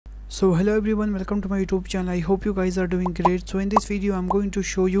So hello everyone, welcome to my YouTube channel. I hope you guys are doing great. So in this video I'm going to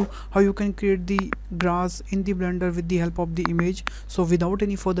show you how you can create the grass in the Blender with the help of the image. So without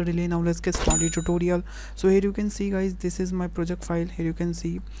any further delay, now let's get started tutorial. So here you can see guys, this is my project file. Here you can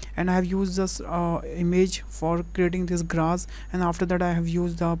see, and I have used this image for creating this grass, and after that I have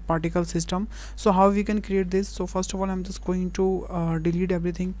used the particle system. So how we can create this? So first of all, I'm just going to delete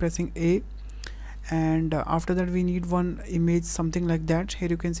everything pressing A, and after that we need one image something like that. Here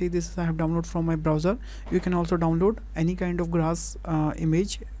you can see this I have downloaded from my browser. You can also download any kind of grass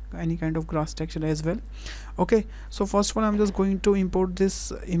image, any kind of grass texture as well. Okay, so first of all I'm just going to import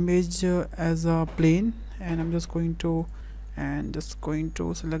this image as a plane, and I'm just going to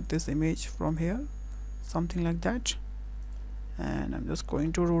select this image from here, something like that, and I'm just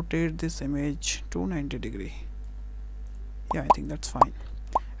going to rotate this image to 90 degree. Yeah, I think that's fine.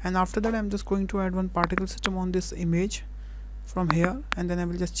 And after that I'm just going to add one particle system on this image from here, and then I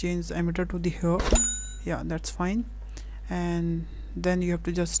will just change the emitter to the hair. Yeah, that's fine. And then you have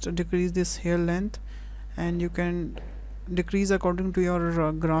to just decrease this hair length, and you can decrease according to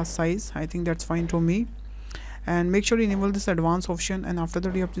your grass size. I think that's fine to me. And make sure you enable this advanced option, and after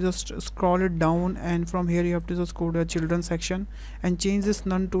that you have to just scroll it down, and from here you have to just go to the children section and change this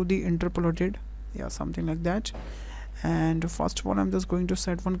none to the interpolated. Yeah, something like that. And first of all I'm just going to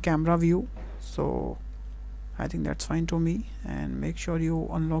set one camera view, so I think that's fine to me. And make sure you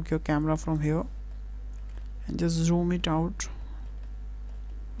unlock your camera from here and just zoom it out.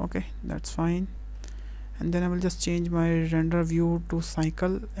 Okay, that's fine. And then I will just change my render view to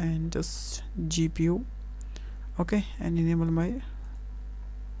cycle and just GPU. Okay, and enable my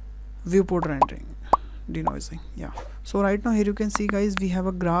viewport rendering, denoising. Yeah, so right now here you can see guys, we have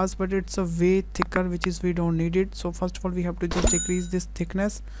a grass, but it's a way thicker, which is we don't need it. So first of all we have to just decrease this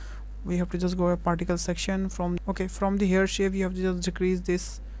thickness. We have to just go a particle section from the hair shape. You have to just decrease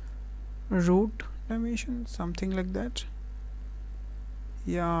this root dimension, something like that.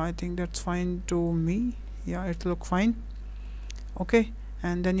 Yeah, I think that's fine to me. Yeah, it look fine. Okay,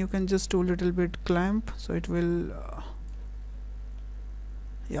 and then you can just do a little bit clamp, so it will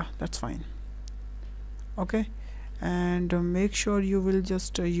yeah, that's fine. Okay, and make sure you will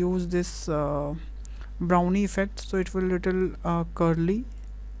just use this brownie effect, so it will little curly.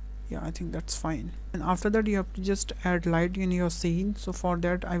 Yeah, I think that's fine. And after that you have to just add light in your scene. So for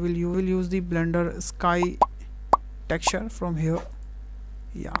that you will use the Blender sky texture from here.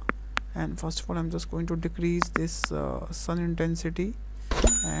 Yeah, and first of all I'm just going to decrease this sun intensity,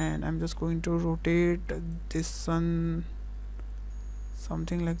 and I'm just going to rotate this sun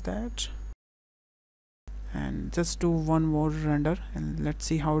something like that, and just do one more render, and let's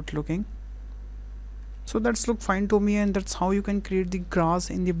see how it's looking. So that's look fine to me, and that's how you can create the grass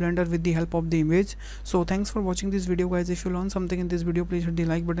in the Blender with the help of the image. So thanks for watching this video guys. If you learned something in this video, please hit the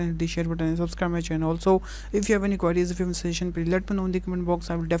like button, hit the share button, and subscribe my channel. Also, if you have any queries, if you have a suggestion, please let me know in the comment box.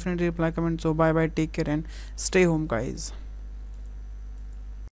 I will definitely reply comment. So bye bye, take care, and stay home guys.